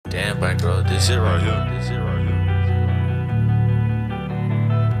Bankroll, this shit right here. This shit right here.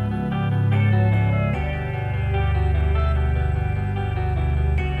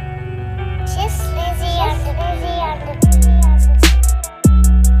 Just busy on the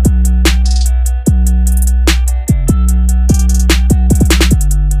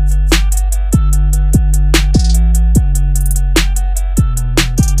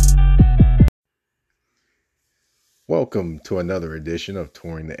Welcome to another edition of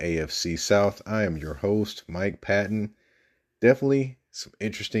Touring the AFC South. I am your host, Mike Patton. Definitely some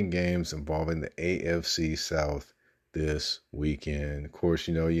interesting games involving the AFC South this weekend. Of course,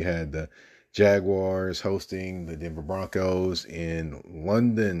 you had the Jaguars hosting the Denver Broncos in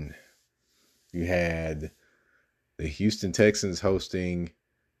London. You had the Houston Texans hosting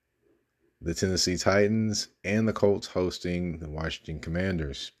the Tennessee Titans and the Colts hosting the Washington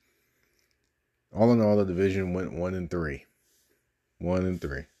Commanders. All in all, the division went 1-3.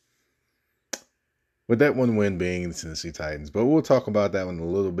 1-3. With that one win being the Tennessee Titans. But we'll talk about that one a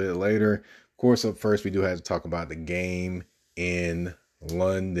little bit later. Of course, up first, we do have to talk about the game in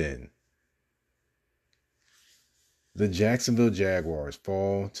London. The Jacksonville Jaguars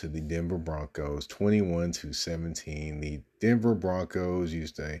fall to the Denver Broncos 21-17. The Denver Broncos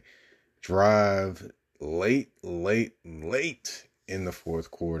used a drive late in the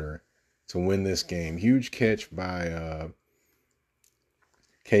fourth quarter to win this game. Huge catch by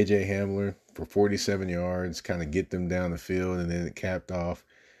KJ Hamler for 47 yards, kind of get them down the field, and then it capped off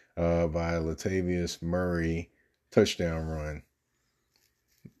by Latavius Murray touchdown run.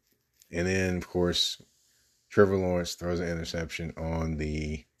 And then, of course, Trevor Lawrence throws an interception on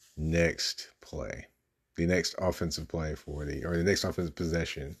the next play, the next offensive play the next offensive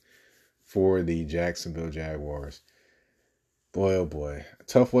possession for the Jacksonville Jaguars. Boy, oh boy, a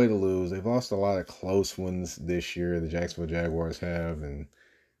tough way to lose. They've lost a lot of close ones this year, the Jacksonville Jaguars have, and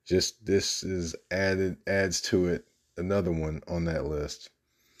just this is adds to it, another one on that list.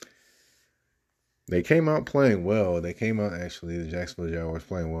 They came out playing well. The Jacksonville Jaguars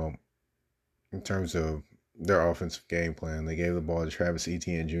playing well in terms of their offensive game plan. They gave the ball to Travis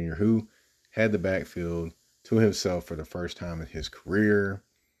Etienne Jr., who had the backfield to himself for the first time in his career.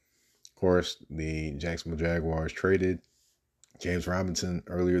 Of course, the Jacksonville Jaguars traded James Robinson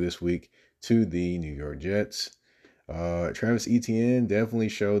earlier this week to the New York Jets. Travis Etienne definitely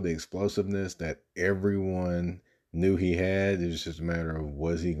showed the explosiveness that everyone knew he had. It was just a matter of,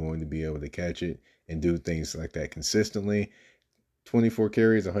 was he going to be able to catch it and do things like that consistently. 24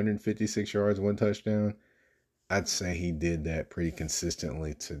 carries, 156 yards, 1 touchdown. I'd say he did that pretty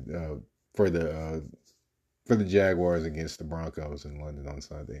consistently for the Jaguars against the Broncos in London on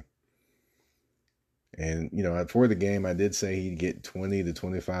Sunday. And, for the game, I did say he'd get 20 to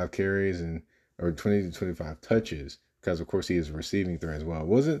 25 carries or 20 to 25 touches because, of course, he is a receiving threat as well.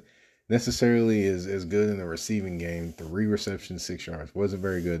 Wasn't necessarily as good in the receiving game. 3 receptions, 6 yards. Wasn't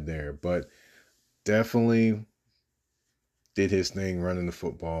very good there, but definitely did his thing running the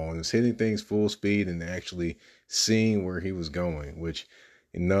football and was hitting things full speed and actually seeing where he was going, which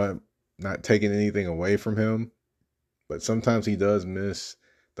not taking anything away from him, but sometimes he does miss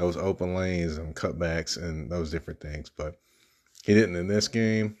those open lanes and cutbacks and those different things. But he didn't in this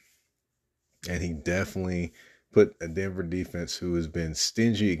game. And he definitely put a Denver defense who has been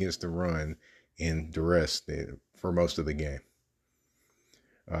stingy against the run in duress for most of the game.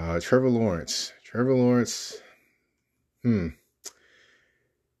 Trevor Lawrence,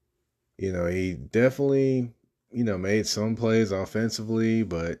 he definitely, made some plays offensively,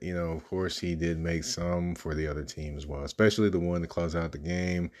 but, of course he did make some for the other team as well, especially the one to close out the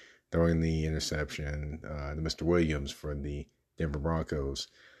game, throwing the interception to Mr. Williams for the Denver Broncos.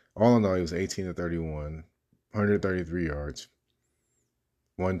 All in all, he was 18 to 31, 133 yards,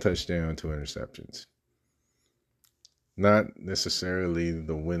 1 touchdown, 2 interceptions. Not necessarily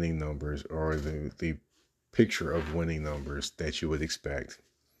the winning numbers or the picture of winning numbers that you would expect.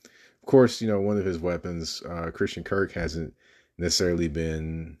 Of course, one of his weapons, Christian Kirk, hasn't necessarily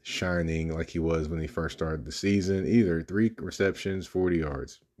been shining like he was when he first started the season either. 3 receptions, 40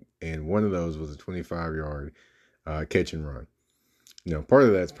 yards, and one of those was a 25-yard catch and run. Part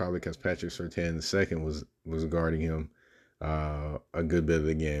of that's probably because Patrick Surtain II was guarding him a good bit of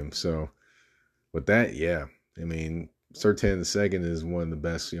the game. So with that, yeah, Surtain II is one of the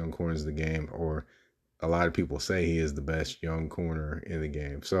best young corners of the game, or a lot of people say he is the best young corner in the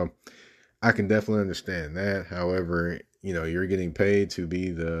game. So I can definitely understand that. However, you're getting paid to be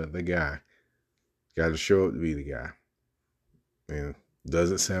the guy. Got to show up to be the guy.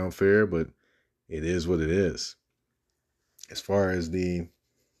 Doesn't sound fair, but it is what it is. As far as the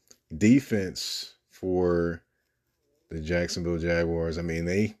defense for the Jacksonville Jaguars,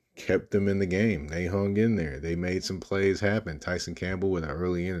 they kept them in the game. They hung in there. They made some plays happen. Tyson Campbell with an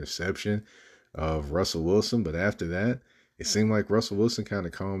early interception of Russell Wilson. But after that, it seemed like Russell Wilson kind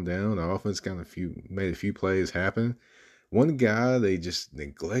of calmed down. The offense kind of made a few plays happen. One guy they just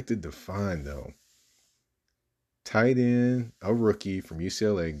neglected to find, though. Tight end, a rookie from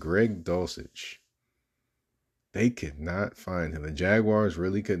UCLA, Greg Dulcich. They could not find him. The Jaguars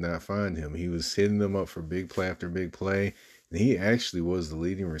really could not find him. He was hitting them up for big play after big play. And he actually was the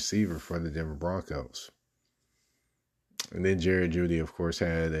leading receiver for the Denver Broncos. And then Jared Jeudy, of course,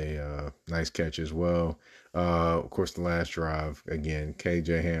 had a nice catch as well. Of course, the last drive, again,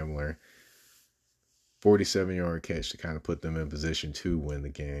 KJ Hamler, 47-yard catch to kind of put them in position to win the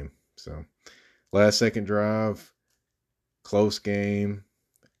game. So, last second drive, close game,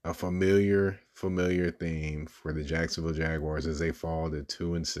 a familiar theme for the Jacksonville Jaguars as they fall to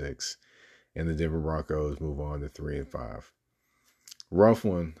 2-6, and the Denver Broncos move on to 3-5. A rough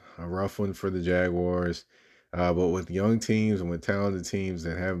one for the Jaguars. But with young teams and with talented teams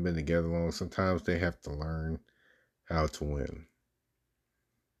that haven't been together long, sometimes they have to learn how to win.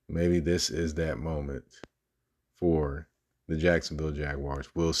 Maybe this is that moment for the Jacksonville Jaguars.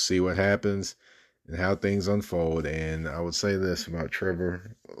 We'll see what happens and how things unfold. And I would say this about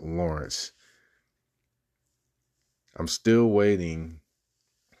Trevor Lawrence. I'm still waiting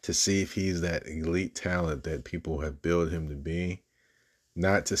to see if he's that elite talent that people have billed him to be.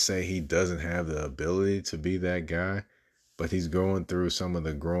 Not to say he doesn't have the ability to be that guy, but he's going through some of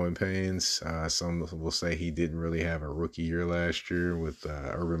the growing pains. Some will say he didn't really have a rookie year last year with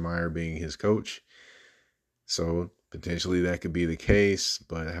Urban Meyer being his coach. So potentially that could be the case.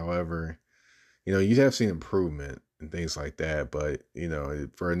 But however, you have seen improvement and things like that. But,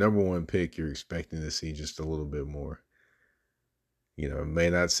 for a number one pick, you're expecting to see just a little bit more. It may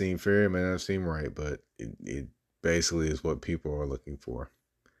not seem fair, it may not seem right, but it basically is what people are looking for.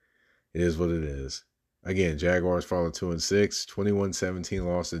 It is what it is. Again, Jaguars fall to 2-6, 21-17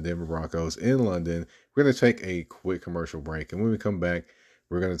 loss to the Denver Broncos in London. We're going to take a quick commercial break. And when we come back,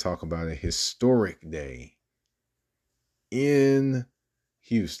 we're going to talk about a historic day in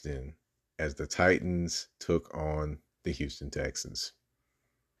Houston as the Titans took on the Houston Texans.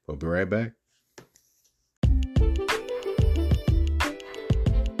 We'll be right back.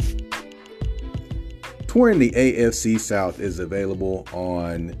 Touring the AFC South is available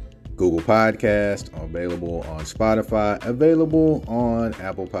on Google Podcast, available on Spotify, available on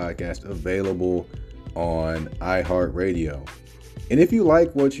Apple Podcast, available on iHeartRadio. And if you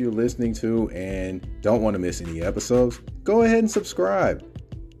like what you're listening to and don't want to miss any episodes, go ahead and subscribe.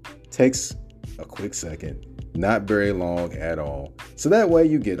 Takes a quick second, not very long at all. So that way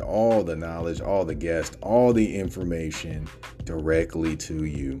you get all the knowledge, all the guests, all the information directly to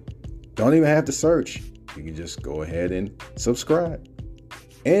you. Don't even have to search. You can just go ahead and subscribe.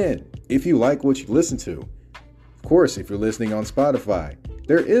 And if you like what you listen to, of course, if you're listening on Spotify,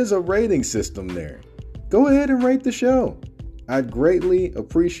 there is a rating system there. Go ahead and rate the show. I'd greatly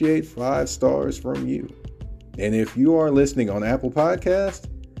appreciate 5 stars from you. And if you are listening on Apple Podcast,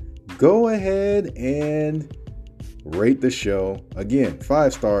 go ahead and rate the show. Again,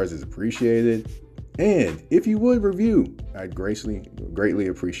 5 stars is appreciated. And if you would review, I'd greatly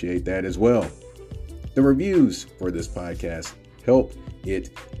appreciate that as well. The reviews for this podcast help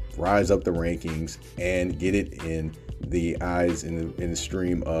it rise up the rankings and get it in the eyes in the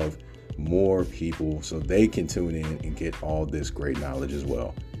stream of more people so they can tune in and get all this great knowledge as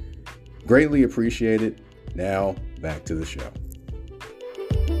well. Greatly appreciate it. Now back to the show.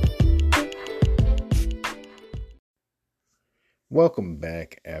 Welcome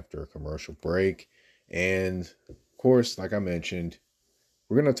back after a commercial break. And of course, like I mentioned,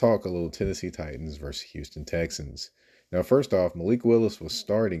 we're going to talk a little Tennessee Titans versus Houston Texans. Now, first off, Malik Willis was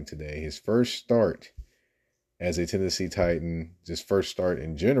starting today. His first start as a Tennessee Titan, just first start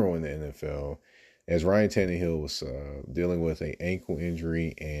in general in the NFL, as Ryan Tannehill was dealing with an ankle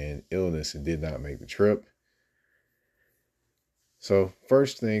injury and illness and did not make the trip. So,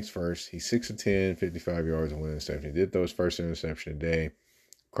 first things first, he's 6 of 10, 55 yards and 1 interception. He did throw his first interception today.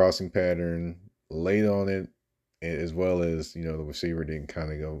 Crossing pattern, late on it, as well as, the receiver didn't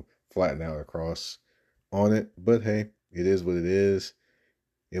kind of go flatten out across on it. But hey, it is what it is.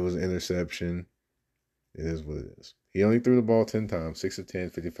 It was an interception. It is what it is. He only threw the ball 10 times, 6 of 10,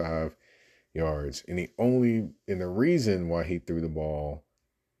 55 yards. And the reason why he threw the ball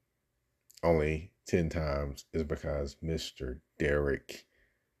only 10 times is because Mr. Derrick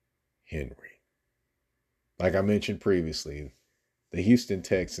Henry. Like I mentioned previously, the Houston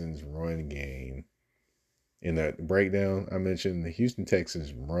Texans run game. In that breakdown, I mentioned the Houston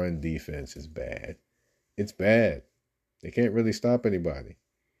Texans run defense is bad. It's bad. They can't really stop anybody.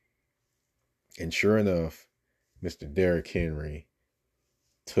 And sure enough, Mr. Derrick Henry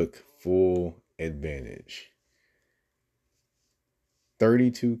took full advantage.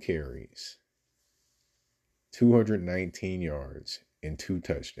 32 carries, 219 yards, and 2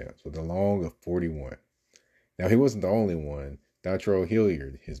 touchdowns with a long of 41. Now, he wasn't the only one. Dontrell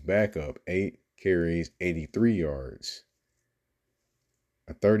Hilliard, his backup, 8 carries, 83 yards.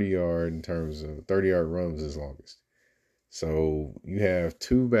 A 30-yard in terms of 30-yard run was his longest. So you have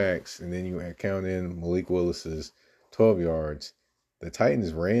 2 backs, and then you count in Malik Willis's 12 yards. The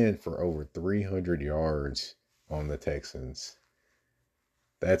Titans ran for over 300 yards on the Texans.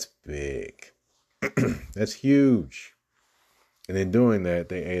 That's big. That's huge. And in doing that,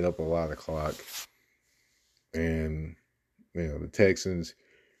 they ate up a lot of clock. And, the Texans,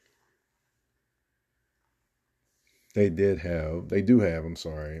 they do have,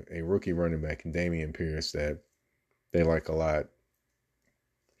 a rookie running back in Dameon Pierce that they like a lot.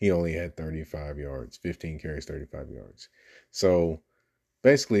 He only had 35 yards, 15 carries, 35 yards. So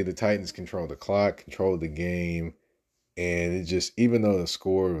basically the Titans controlled the clock, controlled the game. And it just, even though the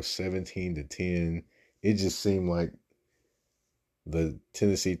score was 17-10, it just seemed like the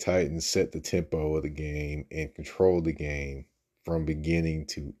Tennessee Titans set the tempo of the game and controlled the game from beginning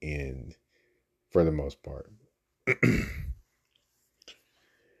to end for the most part.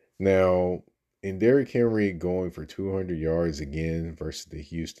 Now, in Derrick Henry going for 200 yards again versus the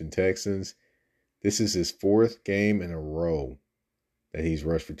Houston Texans, this is his 4th game in a row that he's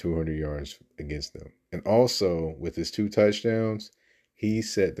rushed for 200 yards against them. And also, with his 2 touchdowns, he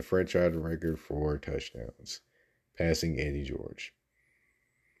set the franchise record for touchdowns, passing Eddie George.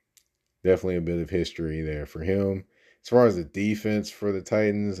 Definitely a bit of history there for him. As far as the defense for the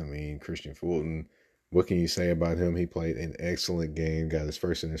Titans, Christian Fulton, what can you say about him? He played an excellent game, got his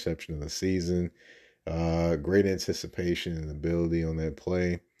first interception of the season. Great anticipation and ability on that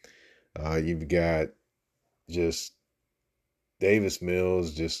play. You've got just Davis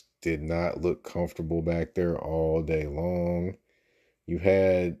Mills just did not look comfortable back there all day long. You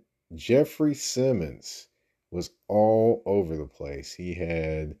had Jeffrey Simmons was all over the place. He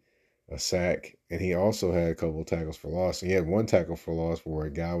had a sack, and he also had a couple of tackles for loss. He had 1 tackle for loss where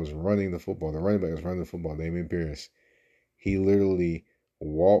a guy was running the football. The running back was running the football, Dameon Pierce. He literally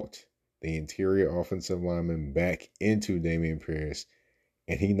walked the interior offensive lineman back into Dameon Pierce,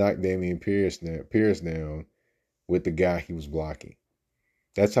 and he knocked Dameon Pierce down with the guy he was blocking.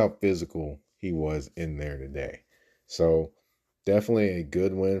 That's how physical he was in there today. So definitely a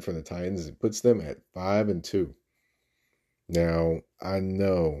good win for the Titans. It puts them at 5-2. Now, I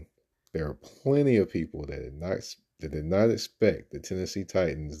know there are plenty of people that did not expect the Tennessee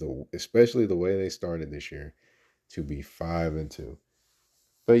Titans, especially the way they started this year, to be 5-2.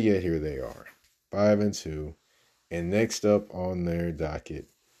 But yet here they are, 5-2. And next up on their docket,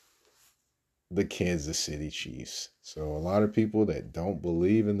 the Kansas City Chiefs. So a lot of people that don't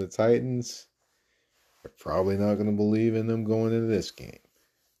believe in the Titans are probably not going to believe in them going into this game.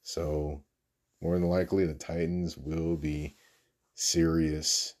 So more than likely the Titans will be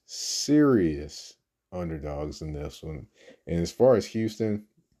serious underdogs in this one. And as far as Houston,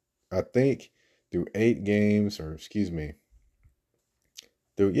 I think through 8 games, through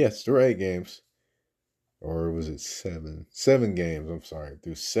 8 games, or was it 7? 7 games, I'm sorry.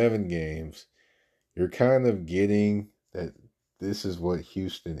 Through 7 games, you're kind of getting that this is what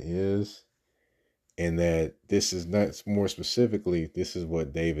Houston is, and that this is not, more specifically, this is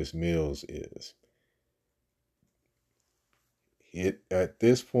what Davis Mills is. At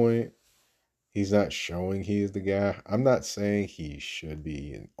this point, he's not showing he is the guy. I'm not saying he should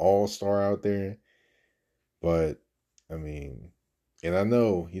be an all-star out there, but, and I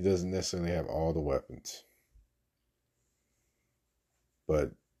know he doesn't necessarily have all the weapons,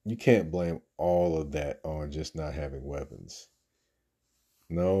 but you can't blame all of that on just not having weapons.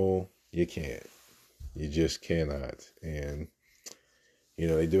 No, you can't. You just cannot. And,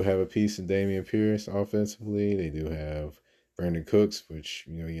 they do have a piece in Dameon Pierce offensively. They do have Brandon Cooks, which,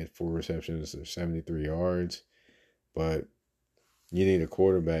 he had 4 receptions or 73 yards. But you need a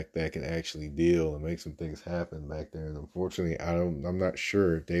quarterback that can actually deal and make some things happen back there. And unfortunately, I'm not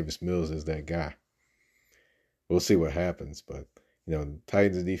sure Davis Mills is that guy. We'll see what happens. But, the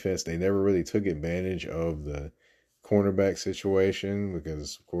Titans defense, they never really took advantage of the cornerback situation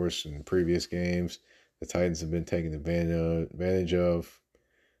because, of course, in previous games, the Titans have been taking advantage of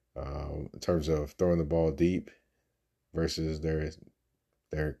in terms of throwing the ball deep versus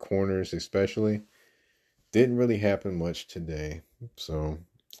their corners especially. Didn't really happen much today. So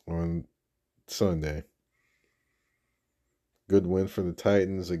on Sunday, good win for the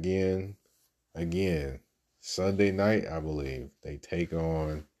Titans again. Sunday night, I believe, they take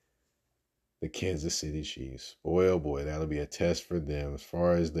on the Kansas City Chiefs. Boy, oh boy, that'll be a test for them. As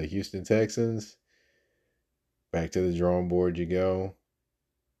far as the Houston Texans, back to the drawing board you go.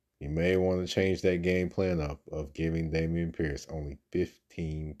 You may want to change that game plan up of giving Dameon Pierce only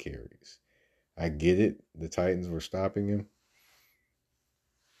 15 carries. I get it. The Titans were stopping him.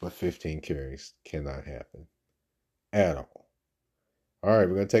 But 15 carries cannot happen at all. All right,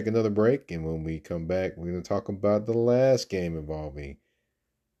 we're going to take another break. And when we come back, we're going to talk about the last game involving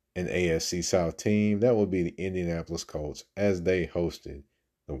an AFC South team. That will be the Indianapolis Colts as they hosted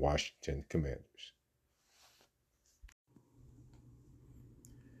the Washington Commanders.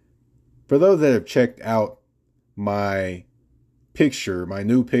 For those that have checked out my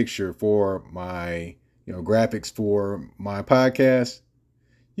new picture for my graphics for my podcast,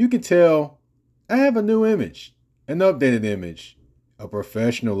 you can tell I have a new image, an updated image, a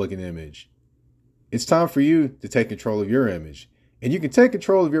professional looking image. It's time for you to take control of your image. And you can take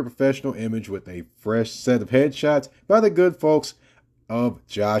control of your professional image with a fresh set of headshots by the good folks of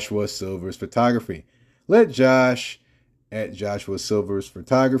Joshua Silver's Photography. Let Josh at Joshua Silver's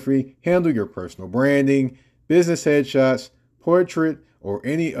Photography handle your personal branding, business headshots, portrait, or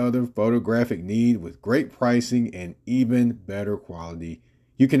any other photographic need with great pricing and even better quality.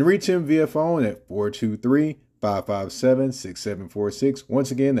 You can reach him via phone at 423-557-6746.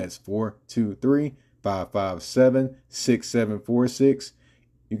 Once again, that's 423-557-6746.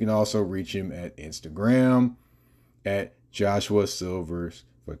 You can also reach him at Instagram at Joshua Silver's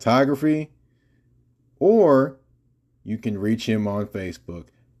Photography, or you can reach him on Facebook.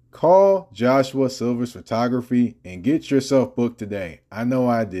 Call Joshua Silver's Photography and get yourself booked today. I know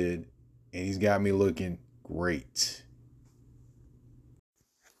I did, and he's got me looking great.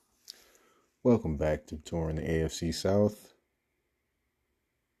 Welcome back to Touring the AFC South.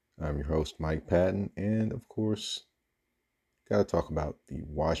 I'm your host, Mike Patton, and of course, got to talk about the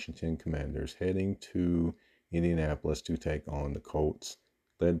Washington Commanders heading to Indianapolis to take on the Colts,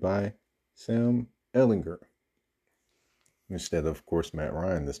 led by Sam Ehlinger, instead of course, Matt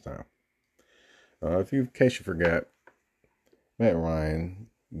Ryan this time. In case you forgot, Matt Ryan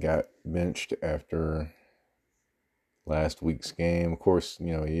got benched after last week's game. Of course, he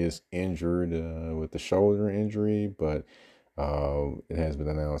is injured with the shoulder injury, but it has been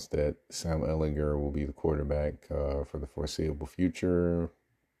announced that Sam Ehlinger will be the quarterback for the foreseeable future,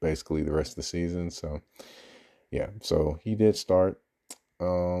 basically the rest of the season. So, yeah, so he did start.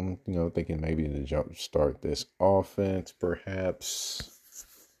 Thinking maybe to jump start this offense, perhaps.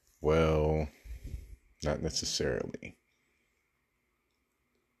 Well, not necessarily.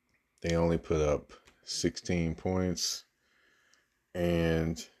 They only put up 16 points,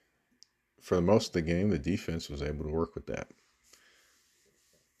 and for the most of the game, the defense was able to work with that.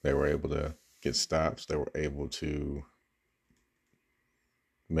 They were able to get stops. They were able to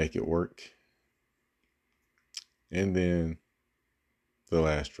make it work. And then the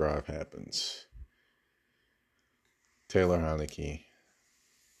last drive happens. Taylor Heinicke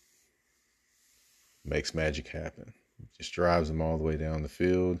makes magic happen. Just drives them all the way down the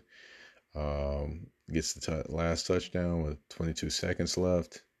field. Gets the last touchdown with 22 seconds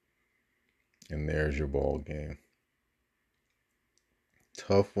left. And there's your ball game.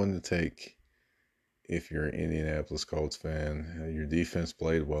 Tough one to take if you're an Indianapolis Colts fan. Your defense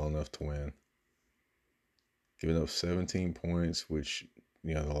played well enough to win. Giving up 17 points, which,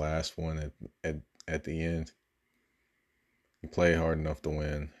 the last one at the end, you play hard enough to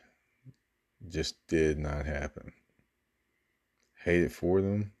win. Just did not happen. Hate it for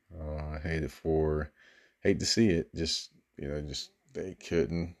them. Hate to see it. Just they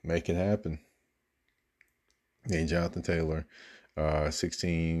couldn't make it happen. Hey, Jonathan Taylor,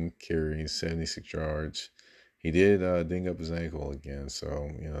 16 carries, 76 yards. He did ding up his ankle again, so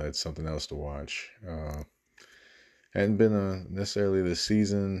that's something else to watch. Hadn't been necessarily this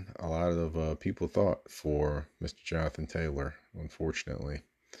season a lot of people thought for Mr. Jonathan Taylor, unfortunately.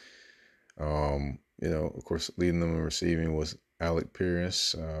 Of course, leading them in receiving was Alec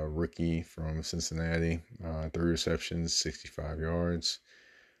Pierce, rookie from Cincinnati, 3 receptions, 65 yards.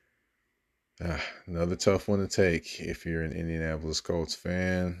 Another tough one to take if you're an Indianapolis Colts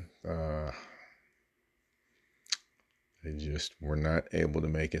fan. They just were not able to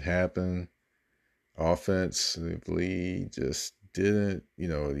make it happen. Offensively, just didn't,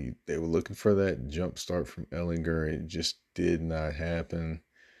 they were looking for that jump start from Ehlinger. It just did not happen.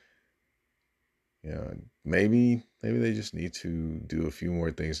 Maybe they just need to do a few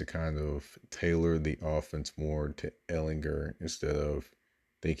more things to kind of tailor the offense more to Ehlinger instead of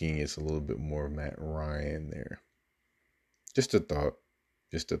thinking it's a little bit more Matt Ryan there. Just a thought.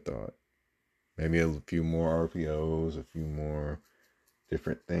 Maybe a few more RPOs, a few more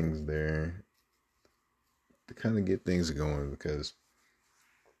different things there. kind of get things going because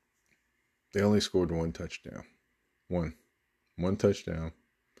they only scored one touchdown. One touchdown.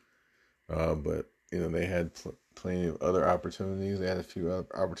 But, they had plenty of other opportunities. They had a few other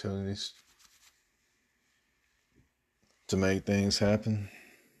opportunities to make things happen.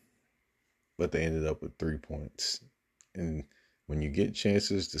 But they ended up with 3 points. And when you get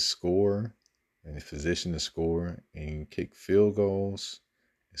chances to score and in position to score and you kick field goals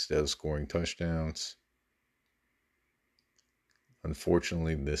instead of scoring touchdowns,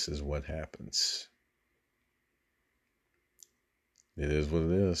 unfortunately, this is what happens. It is what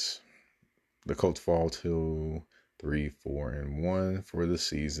it is. The Colts fall to 3-4-1 for the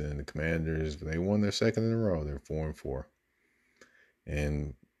season. The Commanders, they won their second in a row. They're 4-4.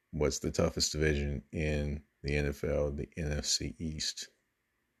 And what's the toughest division in the NFL? The NFC East.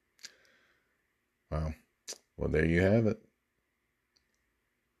 Wow. Well, there you have it.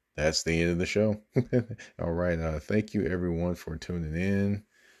 That's the end of the show. All right. Thank you, everyone, for tuning in.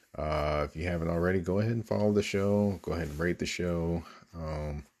 If you haven't already, go ahead and follow the show. Go ahead and rate the show.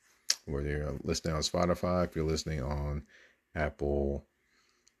 Whether you're listening on Spotify, if you're listening on Apple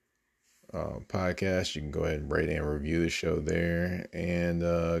Podcasts, you can go ahead and rate and review the show there. And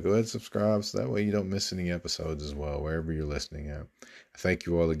go ahead and subscribe so that way you don't miss any episodes as well, wherever you're listening at. Thank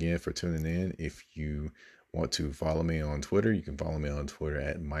you all again for tuning in. If you want to follow me on Twitter, you can follow me on Twitter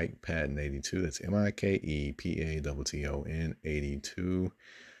at MikePatton82. That's MikePatton 82.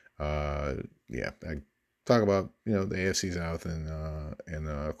 Yeah, I talk about, the AFC South and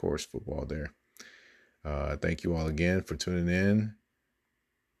of course football there. Thank you all again for tuning in.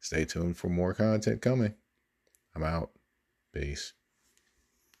 Stay tuned for more content coming. I'm out. Peace.